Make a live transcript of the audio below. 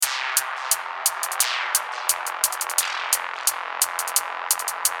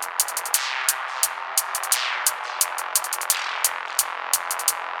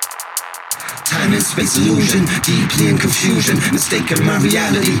Time and space illusion, deeply in confusion, mistaken my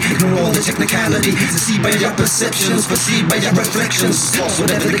reality. Ignore all the technicality, deceived by your perceptions, perceived by your reflections. False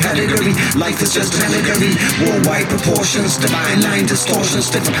whatever the category, life is just an allegory. Worldwide proportions, divine line distortions,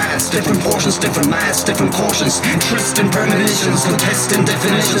 different paths, different portions, different maths, different cautions. Interest in premonitions, contesting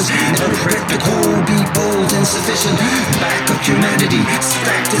definitions. Interpret the code, be bold, insufficient. Back of humanity,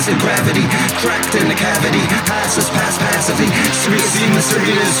 stacked as a gravity, cracked in the cavity, passes past passively. Seriously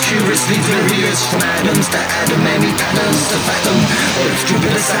mysterious, curiously delirious. From atoms to atom, any patterns to fathom. Or if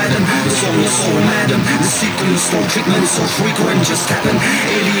Jupiter's Saturn, the soul madam. The sequence, no treatment, so frequent, just happen.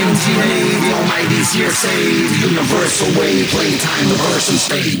 Alien DNA, the almighty's here saved. Universal way, play time, reverse and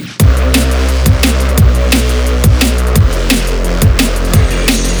stay.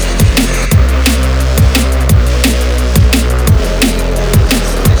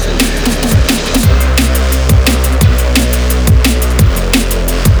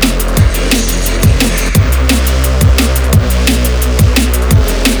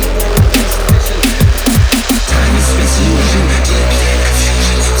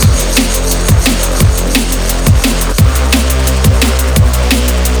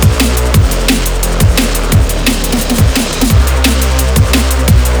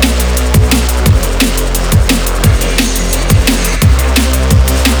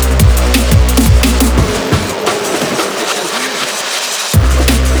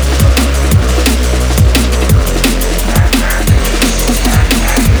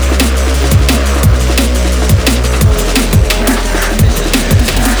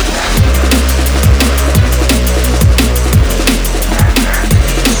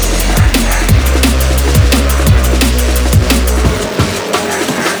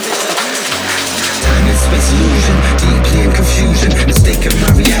 Illusion, deeply in confusion, mistaken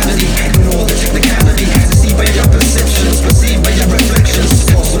my reality. Ignore all the technicality, deceived by your perceptions, perceived by your reflections.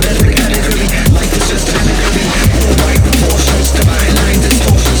 False whatever the category, life is just an allegory. Worldwide proportions, divine line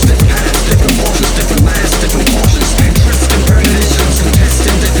distortions, different paths, different portions, different maths, different portions. Interest in premonitions,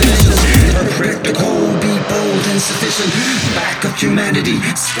 contesting definitions. Interpret the code, be bold, insufficient. Back of humanity,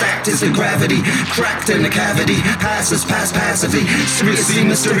 stacked as a gravity, cracked in the cavity, passes past passively. Seriously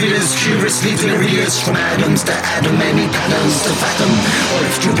mysterious, curiously delirious. From atoms to atom, any patterns to fathom. Or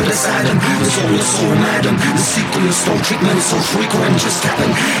if Jupiter's Saturn, the soul madam. The sequence, no treatment, so frequent, just happen.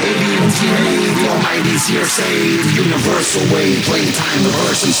 Alien DNA, the almighty's here saved. Universal way, play time,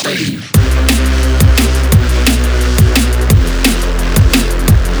 reverse and stay.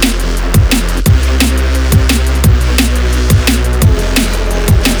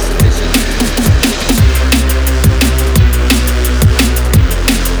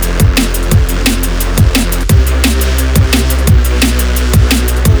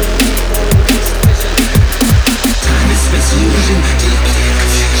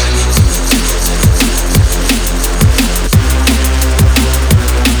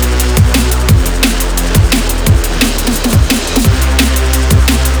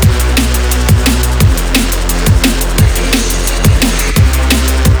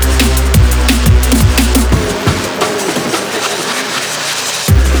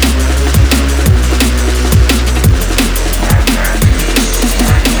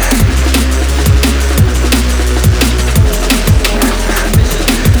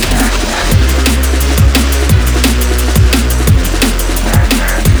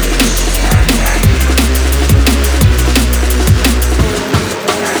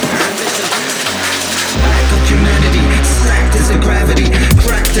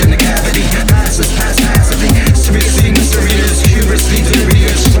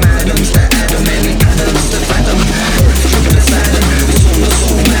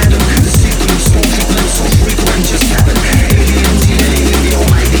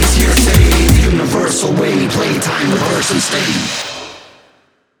 Play time, reverse and stay.